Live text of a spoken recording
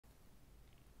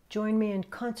Join me in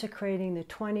consecrating the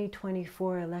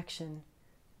 2024 election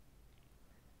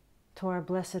to our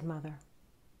Blessed Mother.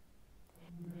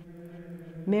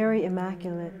 Mary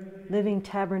Immaculate, living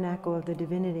tabernacle of the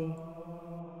Divinity,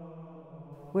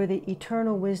 where the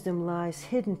eternal wisdom lies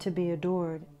hidden to be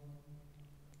adored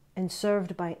and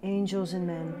served by angels and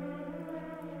men.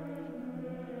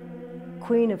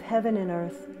 Queen of heaven and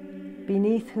earth,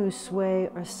 beneath whose sway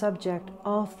are subject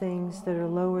all things that are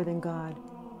lower than God.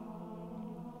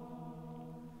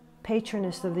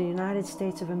 Patroness of the United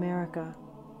States of America,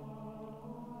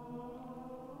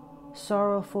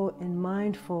 sorrowful and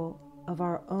mindful of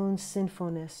our own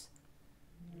sinfulness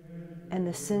and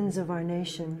the sins of our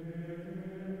nation,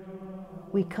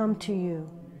 we come to you,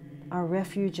 our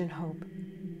refuge and hope,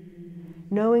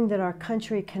 knowing that our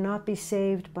country cannot be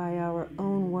saved by our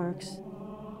own works,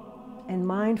 and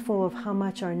mindful of how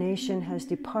much our nation has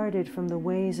departed from the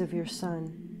ways of your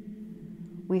Son.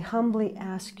 We humbly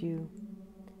ask you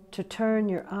to turn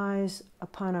your eyes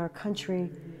upon our country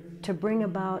to bring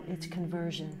about its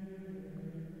conversion.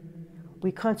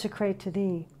 We consecrate to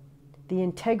thee the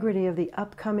integrity of the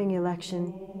upcoming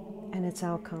election and its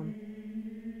outcome,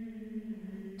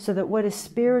 so that what is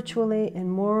spiritually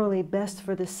and morally best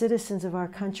for the citizens of our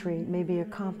country may be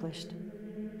accomplished,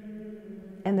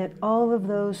 and that all of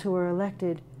those who are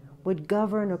elected would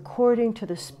govern according to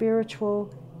the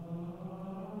spiritual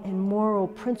and moral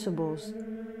principles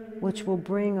which will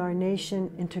bring our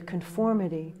nation into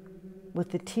conformity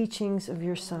with the teachings of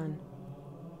your Son.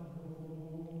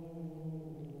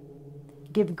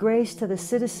 Give grace to the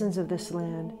citizens of this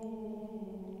land,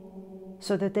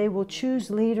 so that they will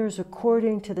choose leaders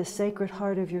according to the Sacred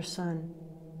Heart of your Son,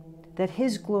 that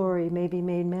his glory may be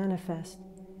made manifest,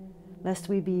 lest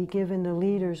we be given the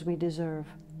leaders we deserve.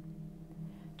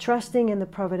 Trusting in the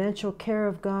providential care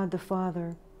of God the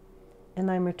Father and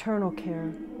thy maternal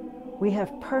care, we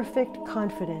have perfect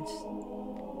confidence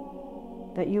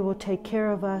that you will take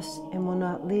care of us and will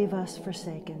not leave us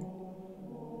forsaken.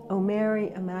 O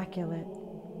Mary Immaculate,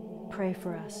 pray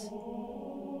for us.